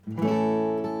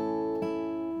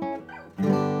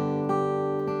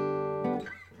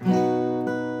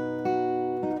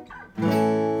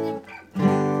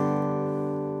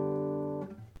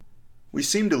We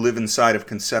seem to live inside of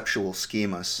conceptual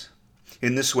schemas.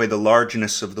 In this way, the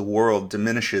largeness of the world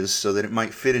diminishes so that it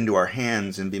might fit into our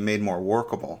hands and be made more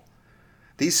workable.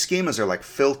 These schemas are like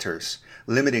filters,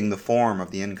 limiting the form of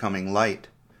the incoming light.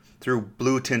 Through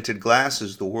blue-tinted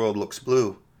glasses, the world looks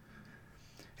blue.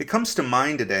 It comes to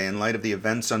mind today in light of the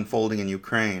events unfolding in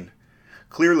Ukraine.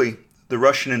 Clearly, the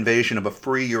Russian invasion of a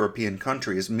free European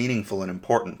country is meaningful and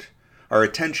important. Our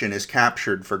attention is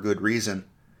captured for good reason.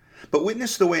 But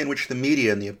witness the way in which the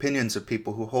media and the opinions of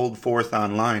people who hold forth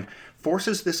online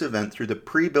forces this event through the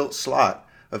pre-built slot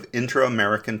of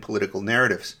intra-American political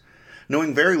narratives.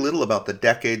 Knowing very little about the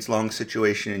decades-long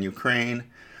situation in Ukraine,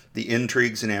 the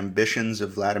intrigues and ambitions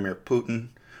of Vladimir Putin,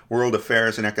 world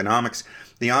affairs and economics,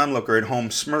 the onlooker at home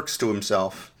smirks to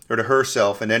himself, or to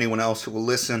herself and anyone else who will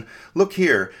listen. Look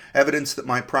here, evidence that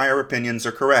my prior opinions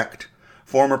are correct.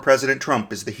 Former President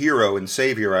Trump is the hero and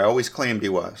savior I always claimed he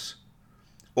was.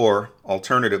 Or,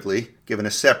 alternatively, given a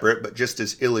separate but just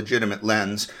as illegitimate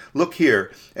lens, look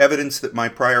here, evidence that my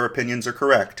prior opinions are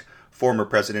correct. Former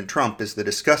President Trump is the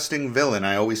disgusting villain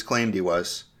I always claimed he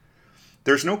was.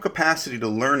 There's no capacity to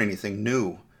learn anything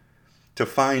new, to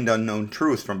find unknown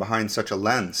truth from behind such a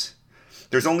lens.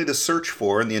 There's only the search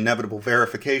for and the inevitable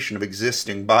verification of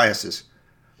existing biases.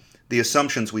 The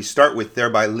assumptions we start with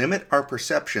thereby limit our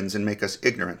perceptions and make us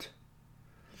ignorant.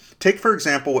 Take, for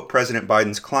example, what President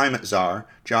Biden's climate czar,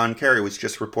 John Kerry, was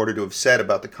just reported to have said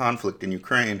about the conflict in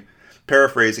Ukraine.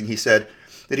 Paraphrasing, he said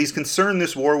that he's concerned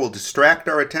this war will distract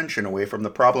our attention away from the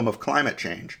problem of climate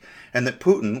change, and that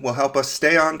Putin will help us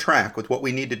stay on track with what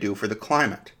we need to do for the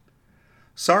climate.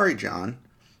 Sorry, John,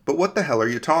 but what the hell are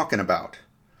you talking about?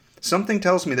 Something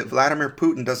tells me that Vladimir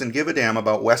Putin doesn't give a damn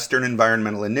about Western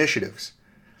environmental initiatives.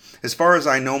 As far as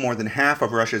I know, more than half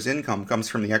of Russia's income comes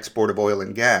from the export of oil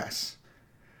and gas.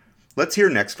 Let's hear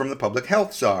next from the public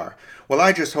health czar. Well,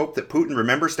 I just hope that Putin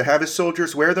remembers to have his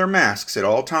soldiers wear their masks at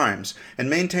all times and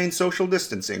maintain social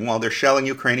distancing while they're shelling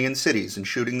Ukrainian cities and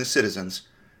shooting the citizens.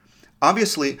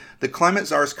 Obviously, the climate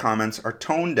czar's comments are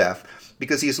tone deaf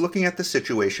because he is looking at the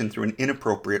situation through an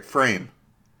inappropriate frame.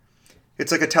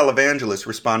 It's like a televangelist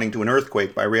responding to an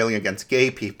earthquake by railing against gay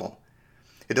people.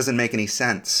 It doesn't make any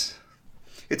sense.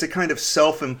 It's a kind of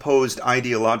self-imposed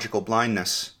ideological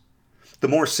blindness. The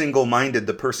more single-minded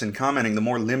the person commenting, the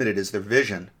more limited is their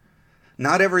vision.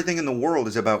 Not everything in the world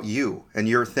is about you and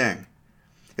your thing.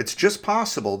 It's just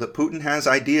possible that Putin has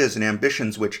ideas and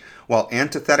ambitions which, while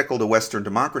antithetical to Western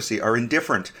democracy, are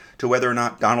indifferent to whether or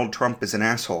not Donald Trump is an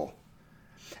asshole.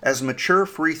 As mature,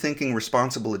 free-thinking,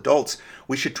 responsible adults,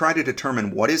 we should try to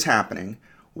determine what is happening,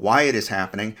 why it is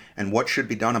happening, and what should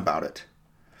be done about it.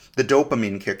 The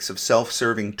dopamine kicks of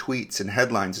self-serving tweets and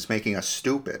headlines is making us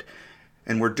stupid,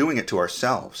 and we're doing it to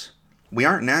ourselves. We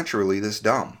aren't naturally this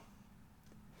dumb.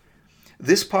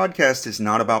 This podcast is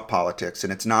not about politics,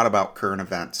 and it's not about current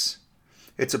events.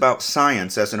 It's about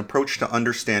science as an approach to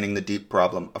understanding the deep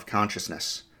problem of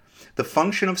consciousness. The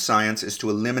function of science is to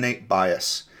eliminate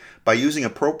bias. By using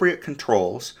appropriate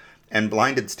controls and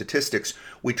blinded statistics,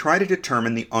 we try to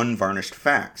determine the unvarnished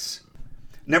facts.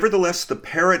 Nevertheless, the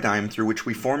paradigm through which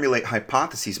we formulate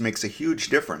hypotheses makes a huge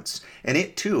difference, and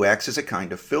it too acts as a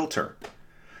kind of filter.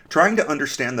 Trying to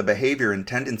understand the behavior and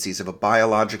tendencies of a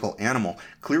biological animal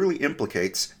clearly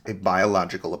implicates a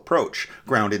biological approach,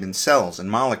 grounded in cells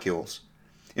and molecules.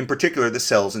 In particular, the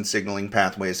cells and signaling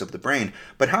pathways of the brain.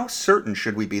 But how certain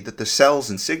should we be that the cells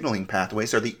and signaling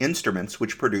pathways are the instruments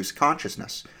which produce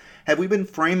consciousness? Have we been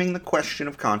framing the question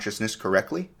of consciousness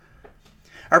correctly?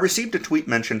 I received a tweet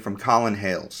mention from Colin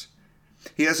Hales.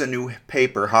 He has a new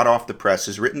paper, hot off the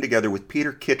presses, written together with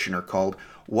Peter Kitchener called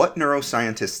What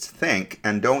Neuroscientists Think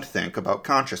and Don't Think About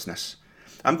Consciousness.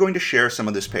 I'm going to share some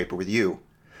of this paper with you.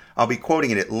 I'll be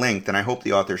quoting it at length, and I hope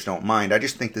the authors don't mind. I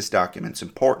just think this document's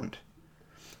important.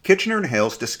 Kitchener and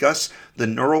Hales discuss the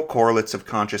neural correlates of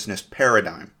consciousness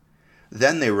paradigm.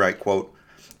 Then they write, quote,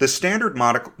 "The standard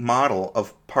model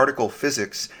of particle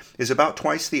physics is about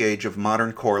twice the age of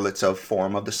modern correlates of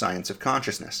form of the science of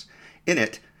consciousness. In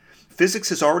it, physics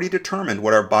has already determined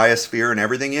what our biosphere and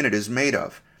everything in it is made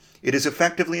of. It is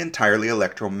effectively entirely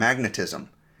electromagnetism.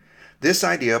 This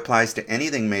idea applies to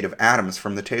anything made of atoms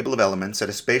from the table of elements at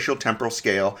a spatial-temporal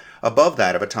scale above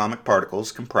that of atomic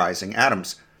particles comprising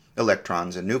atoms,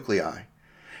 electrons, and nuclei.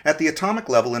 At the atomic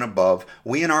level and above,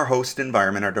 we and our host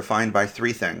environment are defined by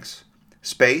three things: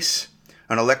 space,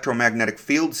 an electromagnetic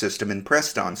field system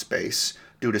impressed on space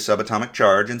due to subatomic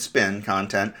charge and spin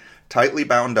content tightly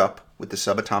bound up with the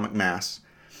subatomic mass,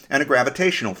 and a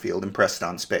gravitational field impressed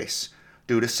on space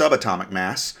due to subatomic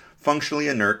mass, functionally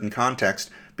inert in context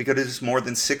because it is more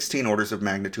than 16 orders of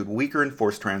magnitude weaker in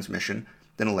force transmission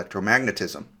than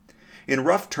electromagnetism. In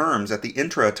rough terms, at the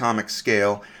intraatomic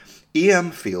scale,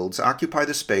 EM fields occupy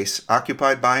the space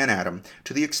occupied by an atom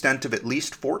to the extent of at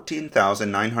least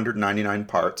 14,999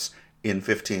 parts in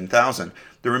 15,000.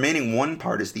 The remaining one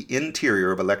part is the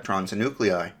interior of electrons and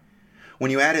nuclei.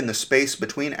 When you add in the space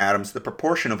between atoms, the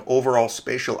proportion of overall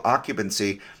spatial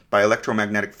occupancy by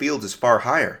electromagnetic fields is far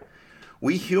higher.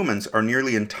 We humans are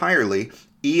nearly entirely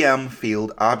EM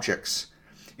field objects.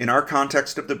 In our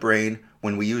context of the brain,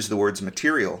 when we use the words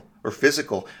material or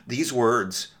physical, these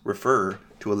words refer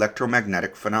to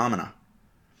electromagnetic phenomena.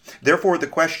 Therefore, the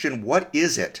question, what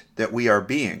is it that we are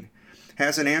being,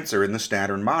 has an answer in the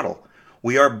Standard Model.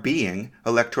 We are being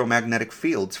electromagnetic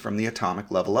fields from the atomic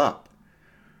level up.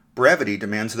 Brevity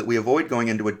demands that we avoid going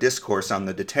into a discourse on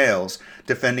the details,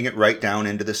 defending it right down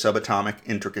into the subatomic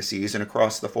intricacies and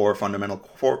across the four fundamental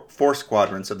force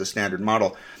quadrants of the Standard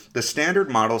Model. The Standard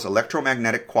Model's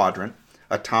electromagnetic quadrant,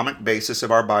 atomic basis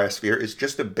of our biosphere, is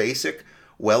just a basic,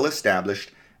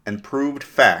 well-established, and proved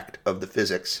fact of the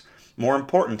physics. More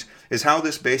important is how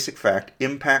this basic fact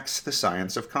impacts the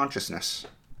science of consciousness.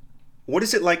 What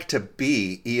is it like to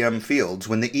be EM fields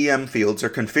when the EM fields are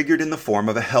configured in the form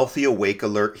of a healthy, awake,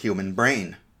 alert human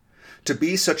brain? To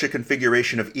be such a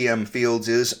configuration of EM fields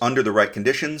is, under the right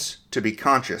conditions, to be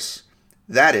conscious.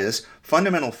 That is,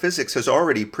 fundamental physics has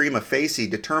already prima facie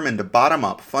determined a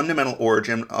bottom-up fundamental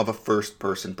origin of a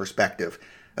first-person perspective,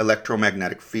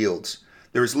 electromagnetic fields.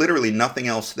 There is literally nothing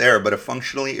else there but a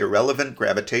functionally irrelevant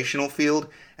gravitational field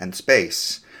and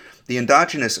space. The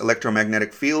endogenous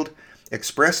electromagnetic field,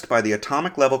 expressed by the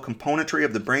atomic-level componentry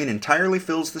of the brain, entirely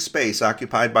fills the space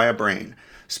occupied by a brain,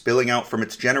 spilling out from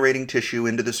its generating tissue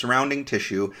into the surrounding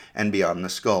tissue and beyond the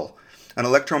skull. An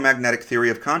electromagnetic theory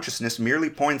of consciousness merely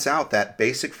points out that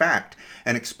basic fact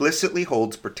and explicitly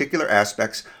holds particular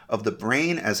aspects of the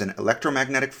brain as an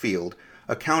electromagnetic field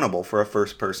accountable for a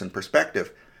first-person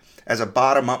perspective. As a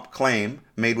bottom-up claim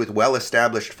made with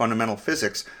well-established fundamental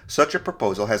physics, such a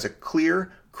proposal has a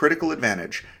clear, critical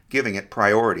advantage, giving it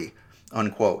priority."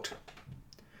 Unquote.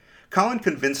 Colin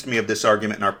convinced me of this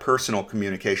argument in our personal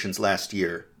communications last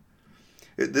year.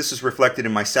 This is reflected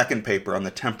in my second paper on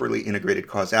the Temporally-Integrated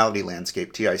Causality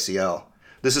Landscape, TICL.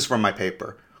 This is from my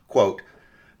paper. Quote,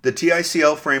 "The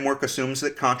TICL framework assumes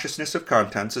that consciousness of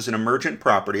contents is an emergent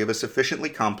property of a sufficiently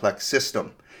complex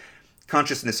system.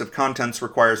 Consciousness of contents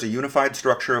requires a unified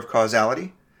structure of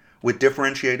causality, with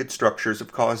differentiated structures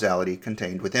of causality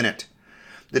contained within it.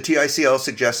 The TICL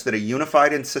suggests that a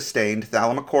unified and sustained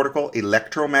thalamocortical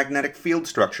electromagnetic field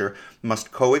structure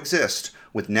must coexist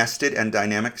with nested and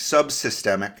dynamic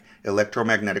subsystemic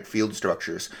electromagnetic field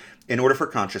structures in order for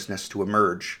consciousness to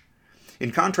emerge.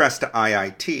 In contrast to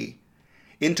IIT,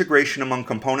 integration among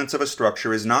components of a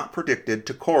structure is not predicted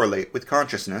to correlate with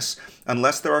consciousness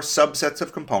unless there are subsets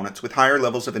of components with higher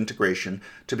levels of integration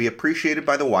to be appreciated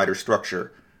by the wider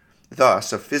structure.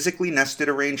 Thus, a physically nested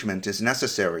arrangement is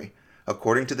necessary,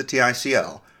 according to the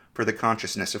TICL, for the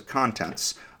consciousness of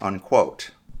contents."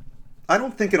 Unquote. I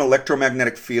don't think an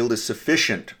electromagnetic field is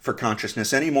sufficient for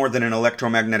consciousness any more than an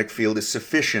electromagnetic field is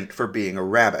sufficient for being a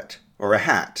rabbit, or a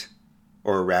hat,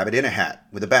 or a rabbit in a hat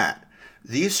with a bat.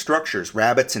 These structures,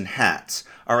 rabbits and hats,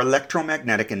 are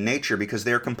electromagnetic in nature because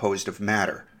they are composed of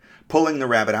matter. Pulling the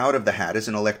rabbit out of the hat is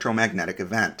an electromagnetic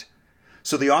event.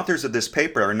 So the authors of this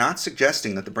paper are not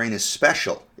suggesting that the brain is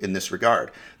special in this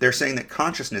regard. They're saying that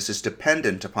consciousness is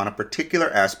dependent upon a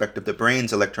particular aspect of the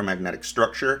brain's electromagnetic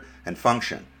structure and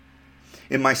function.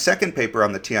 In my second paper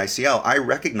on the TICL, I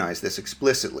recognize this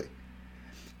explicitly.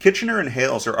 Kitchener and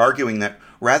Hales are arguing that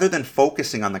rather than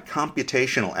focusing on the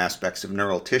computational aspects of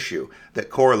neural tissue that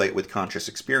correlate with conscious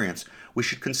experience, we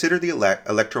should consider the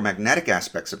electromagnetic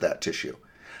aspects of that tissue.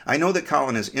 I know that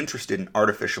Colin is interested in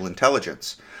artificial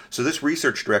intelligence, so this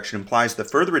research direction implies the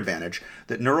further advantage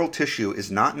that neural tissue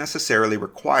is not necessarily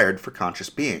required for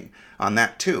conscious being. On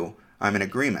that, too, I'm in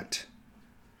agreement.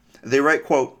 They write,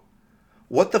 quote,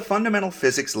 "What the fundamental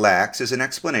physics lacks is an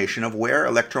explanation of where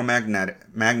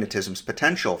electromagnetism's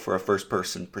potential for a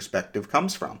first-person perspective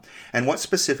comes from, and what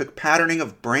specific patterning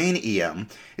of brain EM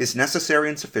is necessary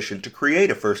and sufficient to create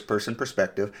a first-person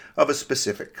perspective of a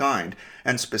specific kind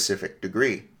and specific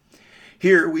degree.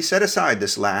 Here, we set aside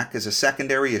this lack as a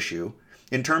secondary issue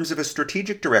in terms of a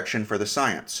strategic direction for the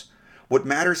science. What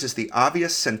matters is the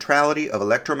obvious centrality of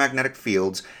electromagnetic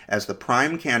fields as the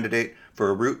prime candidate for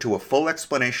a route to a full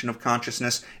explanation of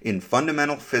consciousness in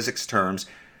fundamental physics terms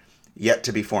yet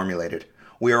to be formulated.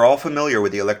 We are all familiar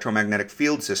with the electromagnetic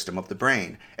field system of the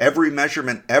brain. Every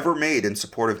measurement ever made in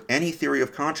support of any theory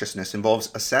of consciousness involves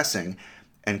assessing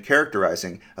and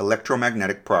characterizing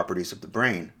electromagnetic properties of the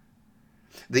brain.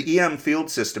 The EM field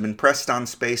system impressed on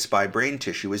space by brain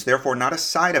tissue is therefore not a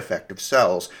side effect of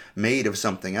cells made of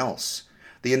something else.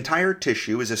 The entire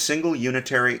tissue is a single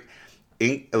unitary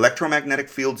electromagnetic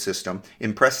field system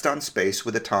impressed on space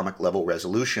with atomic level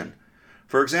resolution.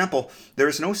 For example, there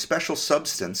is no special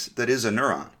substance that is a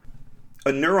neuron.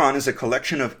 A neuron is a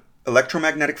collection of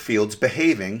electromagnetic fields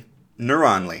behaving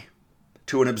neuronally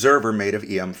to an observer made of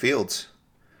EM fields.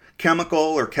 Chemical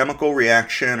or chemical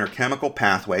reaction or chemical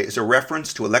pathway is a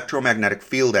reference to electromagnetic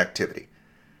field activity.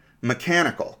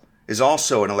 Mechanical is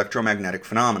also an electromagnetic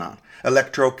phenomenon.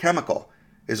 Electrochemical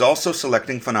is also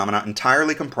selecting phenomena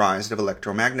entirely comprised of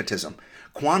electromagnetism.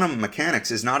 Quantum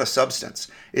mechanics is not a substance.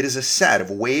 It is a set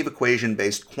of wave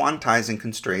equation-based quantizing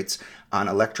constraints on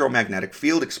electromagnetic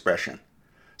field expression,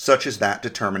 such as that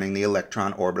determining the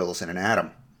electron orbitals in an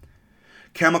atom.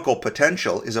 Chemical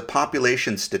potential is a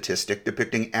population statistic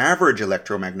depicting average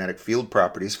electromagnetic field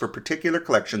properties for particular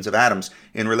collections of atoms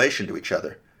in relation to each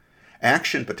other.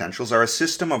 Action potentials are a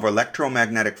system of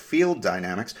electromagnetic field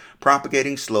dynamics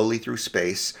propagating slowly through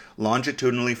space,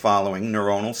 longitudinally following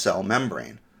neuronal cell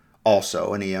membrane,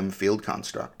 also an EM field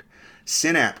construct.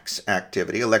 Synapse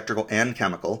activity, electrical and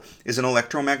chemical, is an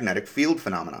electromagnetic field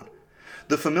phenomenon.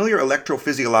 The familiar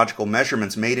electrophysiological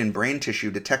measurements made in brain tissue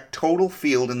detect total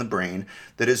field in the brain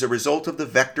that is a result of the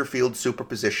vector field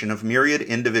superposition of myriad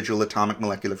individual atomic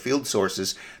molecular field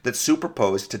sources that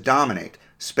superpose to dominate,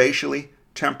 spatially,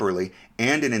 temporally,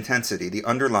 and in intensity, the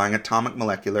underlying atomic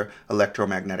molecular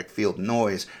electromagnetic field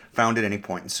noise found at any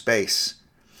point in space.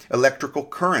 Electrical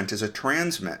current is a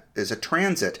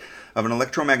transit of an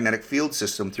electromagnetic field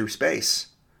system through space.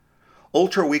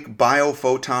 Ultra-weak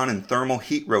biophoton and thermal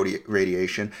heat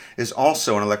radiation is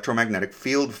also an electromagnetic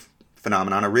field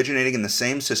phenomenon originating in the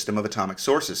same system of atomic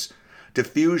sources.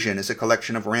 Diffusion is a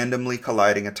collection of randomly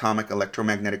colliding atomic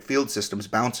electromagnetic field systems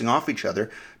bouncing off each other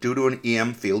due to an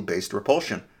EM field-based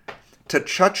repulsion. To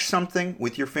touch something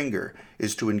with your finger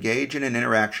is to engage in an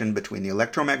interaction between the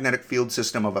electromagnetic field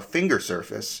system of a finger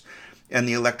surface and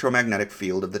the electromagnetic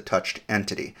field of the touched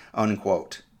entity."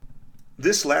 Unquote.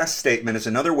 This last statement is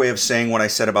another way of saying what I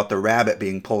said about the rabbit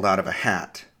being pulled out of a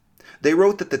hat. They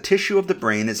wrote that the tissue of the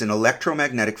brain is an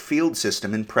electromagnetic field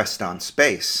system impressed on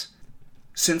space.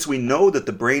 Since we know that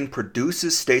the brain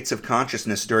produces states of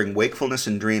consciousness during wakefulness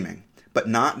and dreaming, but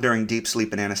not during deep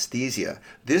sleep and anesthesia,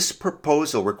 this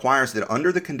proposal requires that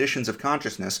under the conditions of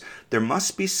consciousness, there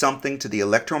must be something to the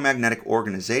electromagnetic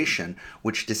organization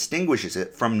which distinguishes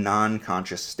it from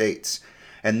non-conscious states.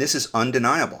 And this is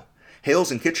undeniable.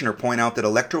 Hales and Kitchener point out that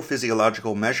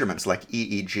electrophysiological measurements like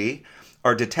EEG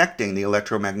are detecting the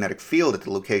electromagnetic field at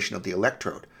the location of the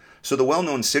electrode. So the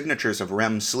well-known signatures of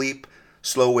REM sleep,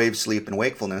 slow-wave sleep, and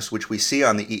wakefulness, which we see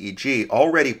on the EEG,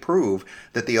 already prove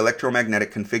that the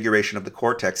electromagnetic configuration of the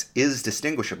cortex is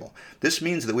distinguishable. This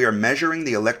means that we are measuring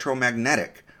the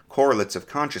electromagnetic correlates of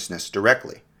consciousness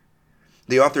directly.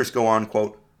 The authors go on,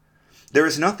 quote, "There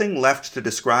is nothing left to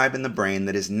describe in the brain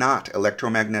that is not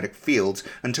electromagnetic fields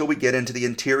until we get into the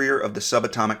interior of the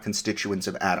subatomic constituents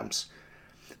of atoms.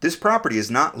 This property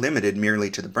is not limited merely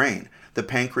to the brain. The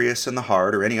pancreas and the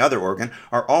heart or any other organ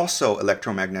are also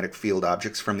electromagnetic field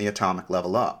objects from the atomic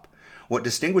level up. What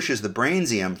distinguishes the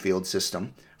brain's EM field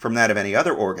system from that of any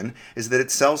other organ is that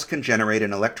its cells can generate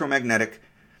an electromagnetic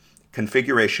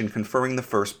configuration conferring the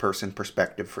first-person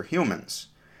perspective for humans.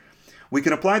 We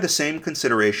can apply the same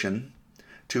consideration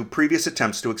to previous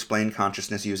attempts to explain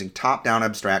consciousness using top-down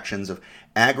abstractions of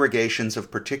aggregations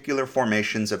of particular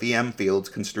formations of EM fields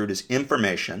construed as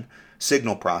information,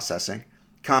 signal processing,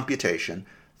 computation,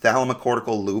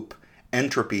 thalamocortical loop,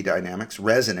 entropy dynamics,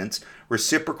 resonance,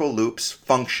 reciprocal loops,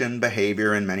 function,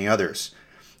 behavior, and many others.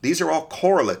 These are all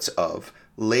correlates of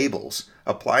labels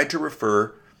applied to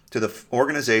refer to the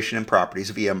organization and properties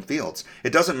of EM fields.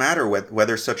 It doesn't matter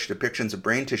whether such depictions of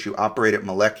brain tissue operate at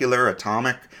molecular,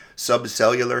 atomic,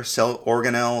 subcellular, cell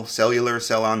organelle, cellular,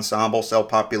 cell ensemble, cell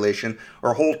population,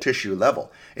 or whole tissue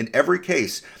level. In every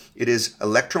case, it is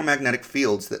electromagnetic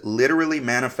fields that literally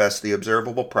manifest the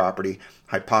observable property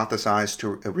hypothesized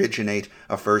to originate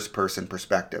a first-person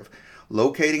perspective.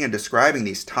 Locating and describing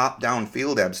these top-down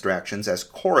field abstractions as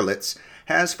correlates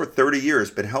has for 30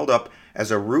 years been held up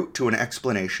as a route to an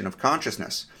explanation of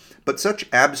consciousness. But such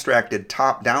abstracted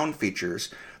top-down features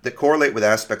that correlate with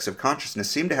aspects of consciousness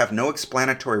seem to have no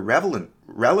explanatory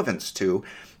relevance to,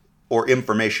 or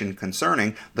information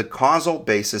concerning, the causal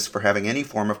basis for having any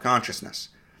form of consciousness.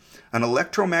 An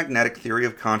electromagnetic theory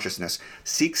of consciousness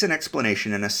seeks an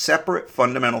explanation in a separate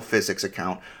fundamental physics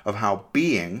account of how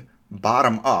being,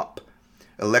 bottom-up,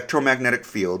 electromagnetic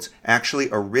fields actually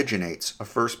originates a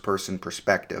first-person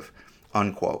perspective."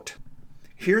 Unquote.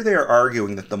 Here they are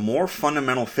arguing that the more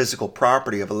fundamental physical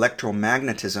property of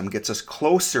electromagnetism gets us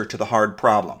closer to the hard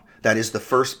problem, that is, the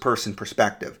first-person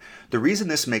perspective. The reason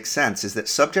this makes sense is that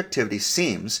subjectivity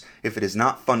seems, if it is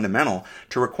not fundamental,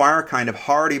 to require a kind of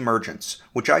hard emergence,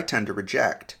 which I tend to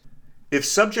reject. If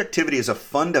subjectivity is a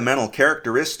fundamental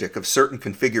characteristic of certain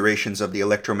configurations of the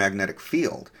electromagnetic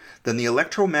field, then the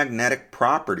electromagnetic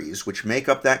properties which make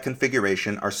up that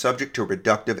configuration are subject to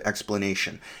reductive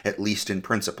explanation, at least in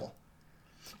principle.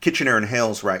 Kitchener and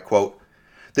Hales write, quote,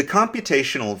 "The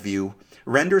computational view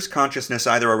renders consciousness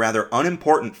either a rather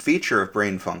unimportant feature of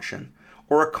brain function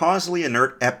or a causally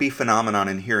inert epiphenomenon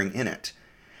inhering in it.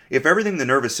 If everything the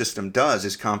nervous system does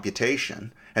is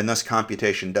computation, and thus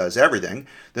computation does everything,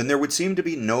 then there would seem to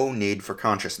be no need for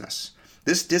consciousness.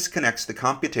 This disconnects the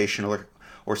computational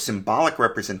or symbolic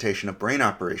representation of brain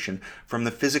operation from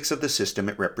the physics of the system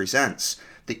it represents,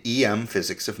 the EM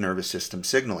physics of nervous system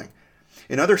signaling.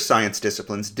 In other science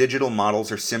disciplines, digital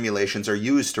models or simulations are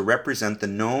used to represent the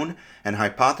known and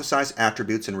hypothesized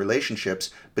attributes and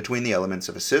relationships between the elements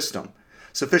of a system.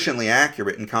 Sufficiently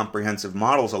accurate and comprehensive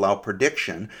models allow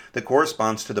prediction that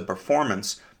corresponds to the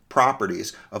performance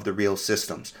properties of the real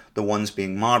systems, the ones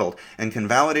being modeled, and can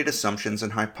validate assumptions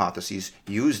and hypotheses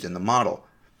used in the model.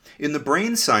 In the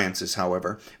brain sciences,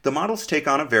 however, the models take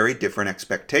on a very different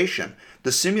expectation.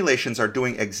 The simulations are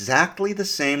doing exactly the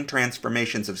same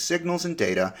transformations of signals and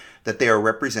data that they are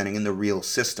representing in the real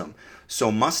system,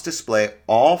 so must display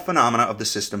all phenomena of the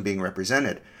system being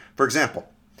represented. For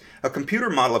example, a computer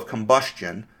model of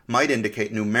combustion might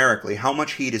indicate numerically how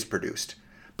much heat is produced,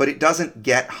 but it doesn't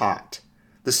get hot.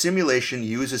 The simulation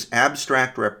uses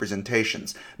abstract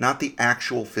representations, not the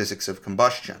actual physics of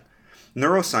combustion.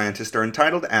 Neuroscientists are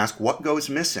entitled to ask what goes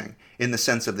missing, in the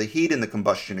sense of the heat in the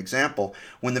combustion example,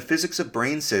 when the physics of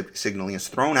brain signaling is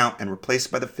thrown out and replaced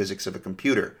by the physics of a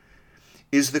computer.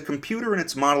 Is the computer in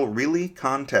its model really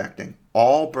contacting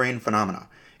all brain phenomena?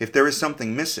 If there is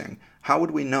something missing, how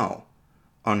would we know?"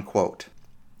 Unquote.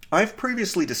 I've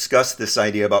previously discussed this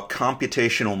idea about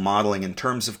computational modeling in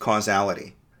terms of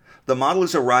causality. The model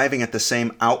is arriving at the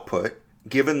same output,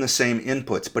 given the same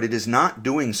inputs, but it is not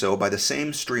doing so by the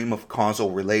same stream of causal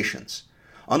relations.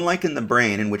 Unlike in the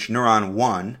brain, in which neuron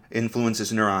 1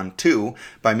 influences neuron 2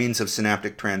 by means of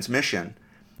synaptic transmission,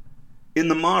 in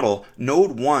the model,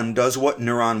 node 1 does what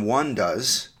neuron 1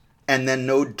 does, and then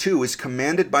node 2 is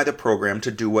commanded by the program to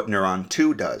do what neuron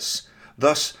 2 does.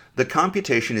 Thus, the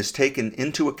computation is taken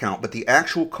into account, but the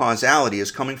actual causality is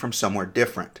coming from somewhere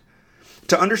different.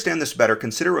 To understand this better,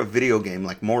 consider a video game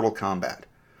like Mortal Kombat.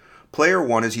 Player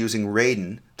 1 is using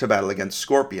Raiden to battle against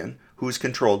Scorpion, who is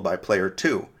controlled by Player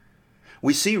 2.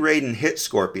 We see Raiden hit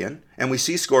Scorpion, and we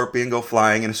see Scorpion go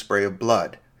flying in a spray of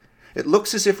blood. It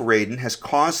looks as if Raiden has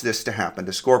caused this to happen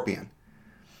to Scorpion.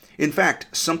 In fact,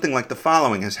 something like the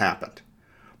following has happened.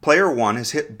 Player 1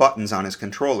 has hit buttons on his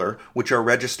controller, which are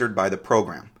registered by the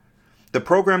program. The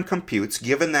program computes,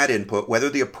 given that input, whether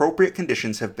the appropriate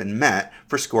conditions have been met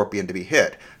for Scorpion to be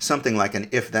hit, something like an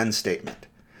if-then statement.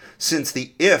 Since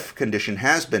the if condition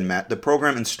has been met, the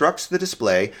program instructs the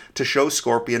display to show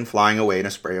Scorpion flying away in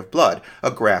a spray of blood, a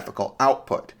graphical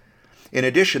output. In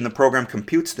addition, the program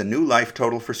computes the new life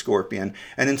total for Scorpion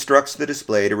and instructs the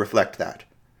display to reflect that.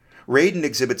 Raiden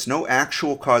exhibits no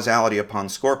actual causality upon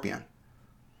Scorpion.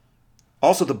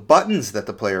 Also, the buttons that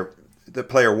the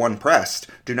player 1 pressed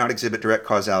do not exhibit direct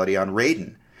causality on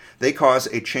Raiden. They cause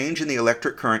a change in the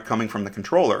electric current coming from the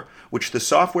controller, which the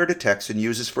software detects and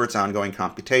uses for its ongoing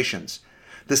computations.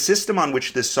 The system on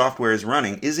which this software is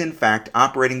running is in fact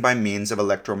operating by means of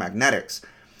electromagnetics,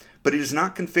 but it is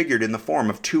not configured in the form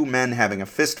of two men having a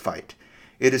fist fight.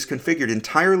 It is configured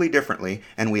entirely differently,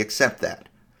 and we accept that.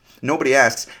 Nobody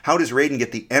asks, how does Raiden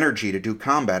get the energy to do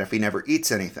combat if he never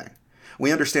eats anything?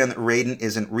 We understand that Raiden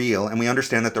isn't real, and we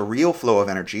understand that the real flow of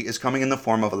energy is coming in the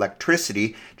form of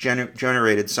electricity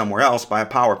generated somewhere else by a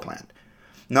power plant.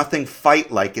 Nothing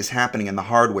fight-like is happening in the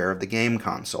hardware of the game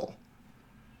console.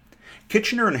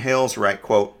 Kitchener and Hales write,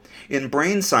 quote, "In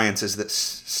brain sciences that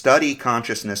study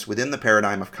consciousness within the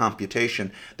paradigm of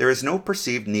computation, there is no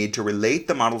perceived need to relate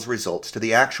the model's results to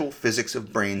the actual physics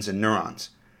of brains and neurons.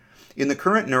 In the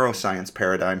current neuroscience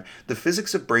paradigm, the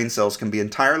physics of brain cells can be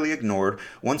entirely ignored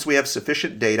once we have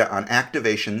sufficient data on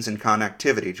activations and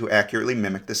connectivity to accurately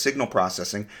mimic the signal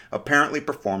processing apparently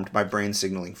performed by brain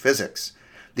signaling physics.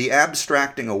 The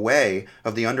abstracting away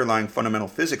of the underlying fundamental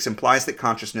physics implies that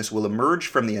consciousness will emerge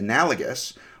from the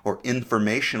analogous, or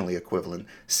informationally equivalent,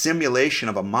 simulation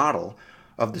of a model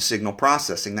of the signal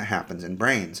processing that happens in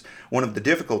brains. One of the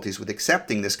difficulties with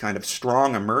accepting this kind of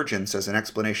strong emergence as an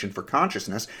explanation for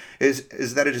consciousness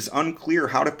is that it is unclear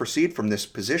how to proceed from this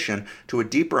position to a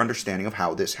deeper understanding of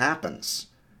how this happens.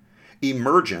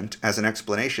 Emergent as an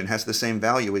explanation has the same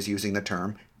value as using the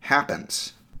term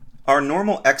happens. Our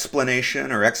normal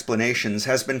explanation or explanations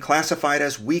has been classified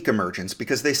as weak emergence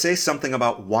because they say something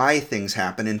about why things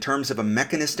happen in terms of a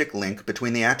mechanistic link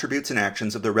between the attributes and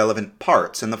actions of the relevant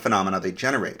parts and the phenomena they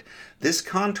generate. This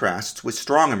contrasts with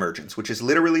strong emergence, which is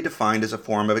literally defined as a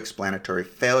form of explanatory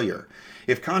failure.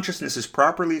 If consciousness is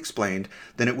properly explained,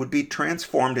 then it would be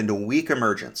transformed into weak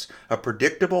emergence, a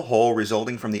predictable whole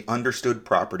resulting from the understood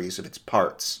properties of its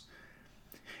parts.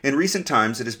 In recent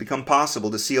times, it has become possible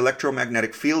to see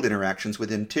electromagnetic field interactions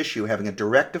within tissue having a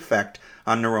direct effect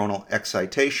on neuronal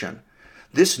excitation.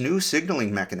 This new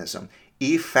signaling mechanism,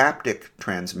 ephaptic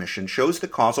transmission, shows the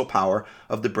causal power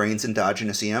of the brain's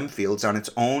endogenous EM fields on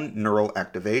its own neural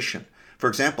activation. For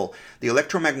example, the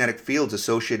electromagnetic fields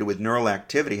associated with neural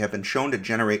activity have been shown to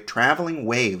generate traveling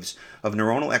waves of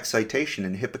neuronal excitation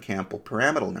in hippocampal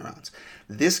pyramidal neurons.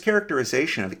 This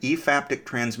characterization of ephaptic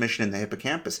transmission in the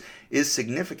hippocampus is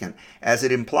significant, as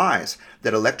it implies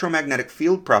that electromagnetic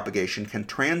field propagation can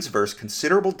transverse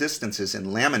considerable distances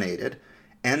in laminated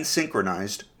and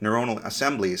synchronized neuronal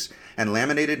assemblies, and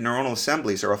laminated neuronal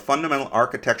assemblies are a fundamental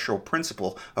architectural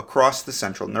principle across the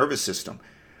central nervous system.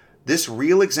 This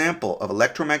real example of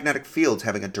electromagnetic fields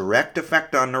having a direct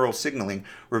effect on neural signaling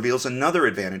reveals another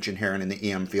advantage inherent in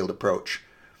the EM field approach: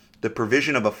 the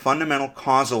provision of a fundamental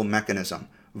causal mechanism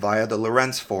via the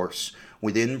Lorentz force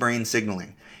within brain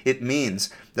signaling. It means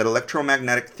that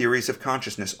electromagnetic theories of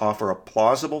consciousness offer a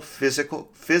plausible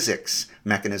physics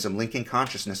mechanism linking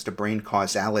consciousness to brain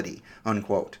causality,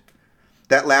 unquote.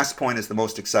 That last point is the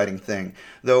most exciting thing,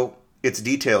 though its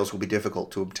details will be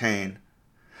difficult to obtain.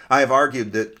 I have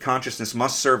argued that consciousness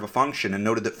must serve a function and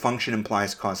noted that function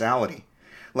implies causality.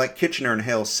 Like Kitchener and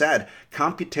Hales said,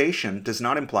 computation does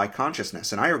not imply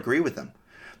consciousness, and I agree with them.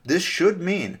 This should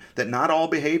mean that not all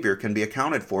behavior can be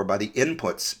accounted for by the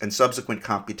inputs and subsequent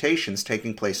computations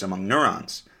taking place among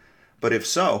neurons. But if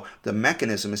so, the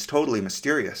mechanism is totally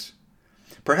mysterious.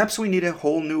 Perhaps we need a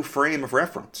whole new frame of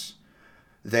reference.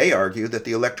 They argue that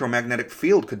the electromagnetic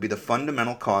field could be the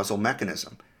fundamental causal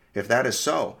mechanism. If that is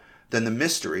so, then the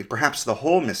mystery, perhaps the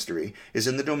whole mystery, is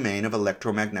in the domain of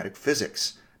electromagnetic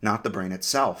physics, not the brain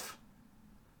itself.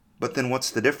 But then what's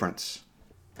the difference?